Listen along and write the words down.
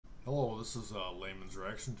Hello, this is Layman's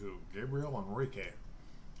reaction to Gabriel Henrique.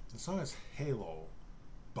 The song is Halo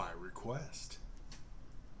by request.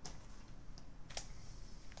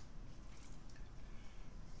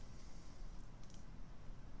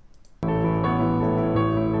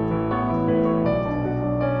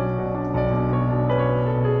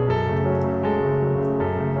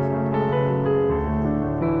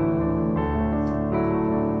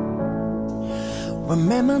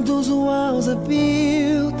 Remember those walls I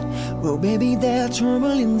built? Well, baby, they're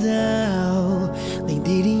tumbling down. They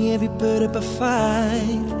didn't even put up a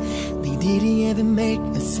fight. They didn't even make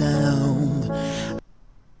a sound.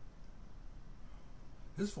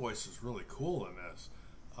 His voice is really cool in this.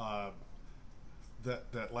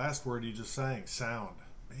 That last word he just sang, sound.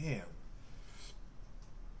 Man.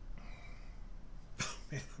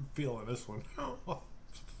 Man, I'm feeling this one.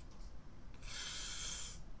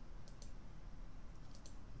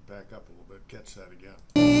 Back up a little bit, catch that again.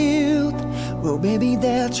 Well, baby,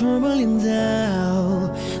 they're tumbling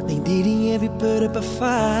down. They didn't even put up a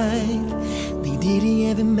fight. They didn't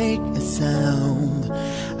even make a sound.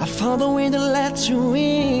 I found a way to let you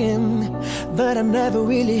in, but I never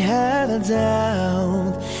really had a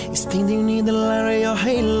doubt. Standing in the light of your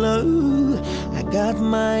halo, I got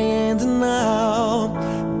my hand now.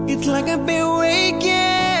 It's like I've been waking.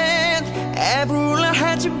 Every rule I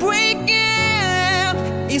had to break it.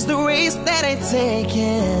 It's the race that I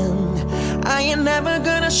taken. I ain't never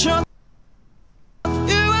gonna show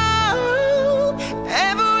you out.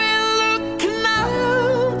 Everywhere looking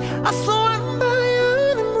out, I surrender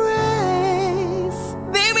your embrace.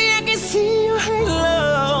 Baby, I can see your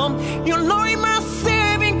halo. You know in my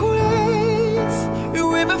saving grace.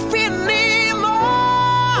 You ever feel me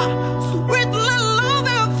more? Sweet love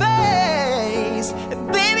your face.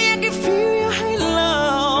 Baby, I can feel your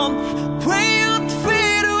halo. Pray on to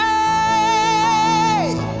fade away.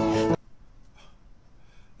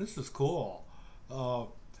 This is cool.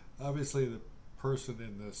 Obviously, the person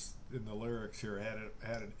in the lyrics here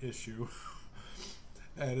had an issue,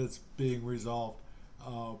 and it's being resolved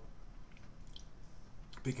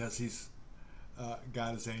because he's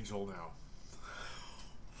got his angel now.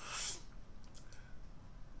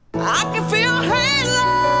 I can feel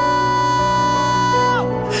halo,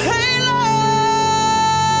 halo.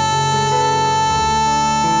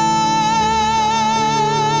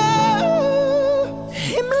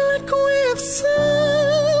 Hit me like a wave of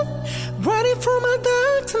sun, running from my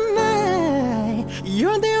dark tonight.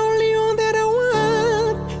 You're the only one that I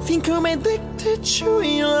want. Think I'm addicted to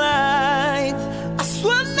your light. I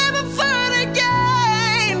swear I'll never fight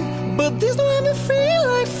again, but this don't ever feel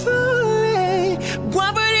like falling.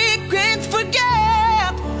 Gravity can't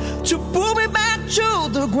forget to pull me back to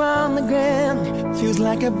the ground again. Feels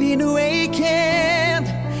like I've been awakened.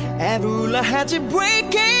 Every rule I had to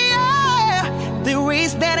break it. The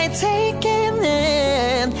risk that I taken,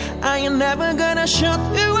 and I ain't never gonna shut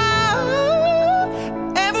you out.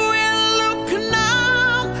 Everywhere looking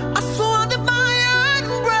out, I surrounded by your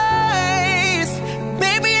embrace.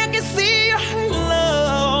 Baby, I can see your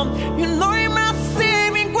halo. You know you're my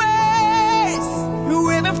saving grace. You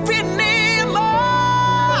ever feel me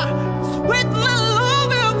more? Sweet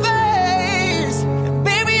love your face.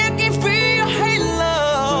 Baby, I can feel your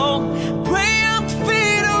halo. Pray on to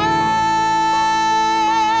fade away.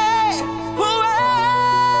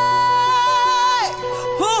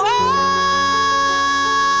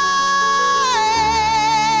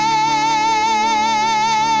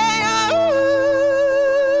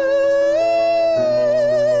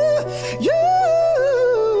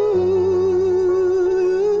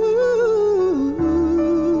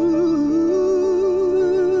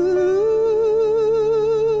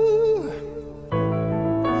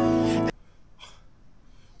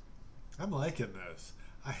 I'm liking this.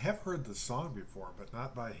 I have heard the song before, but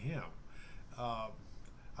not by him. I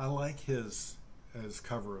like his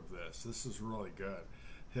cover of this. This is really good.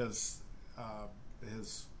 His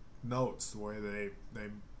notes, the way they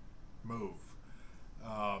move.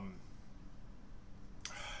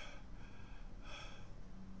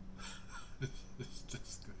 It's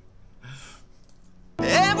just good.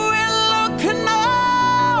 Everywhere looking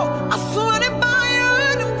now, I surrounded by your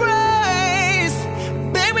embrace.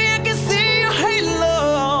 Baby, I can see your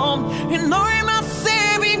halo. You know you're my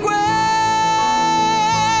saving grace.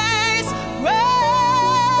 Grace.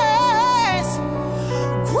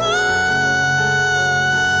 Grace.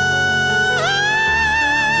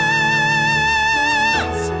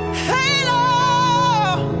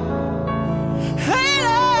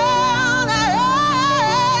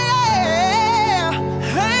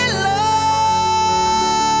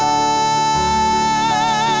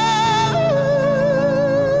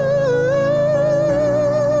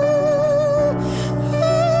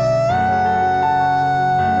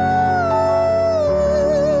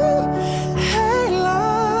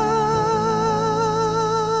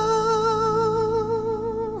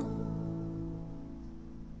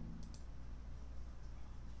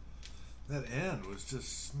 that end was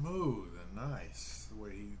just smooth and nice, the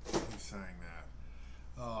way he sang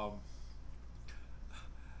that.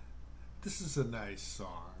 This is a nice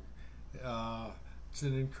song. It's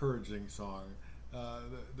an encouraging song.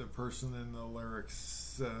 The person in the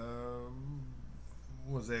lyrics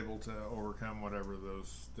was able to overcome whatever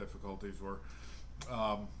those difficulties were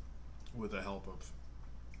with the help of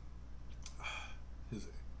his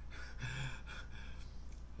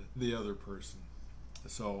the other person.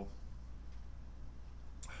 So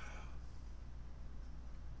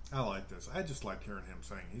I like this. I just like hearing him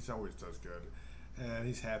sing. He always does good, and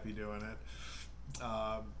he's happy doing it.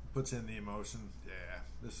 Puts in the emotion. Yeah,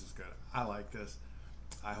 this is good. I like this.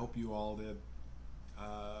 I hope you all did.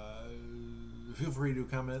 Feel free to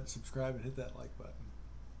comment, subscribe, and hit that like button.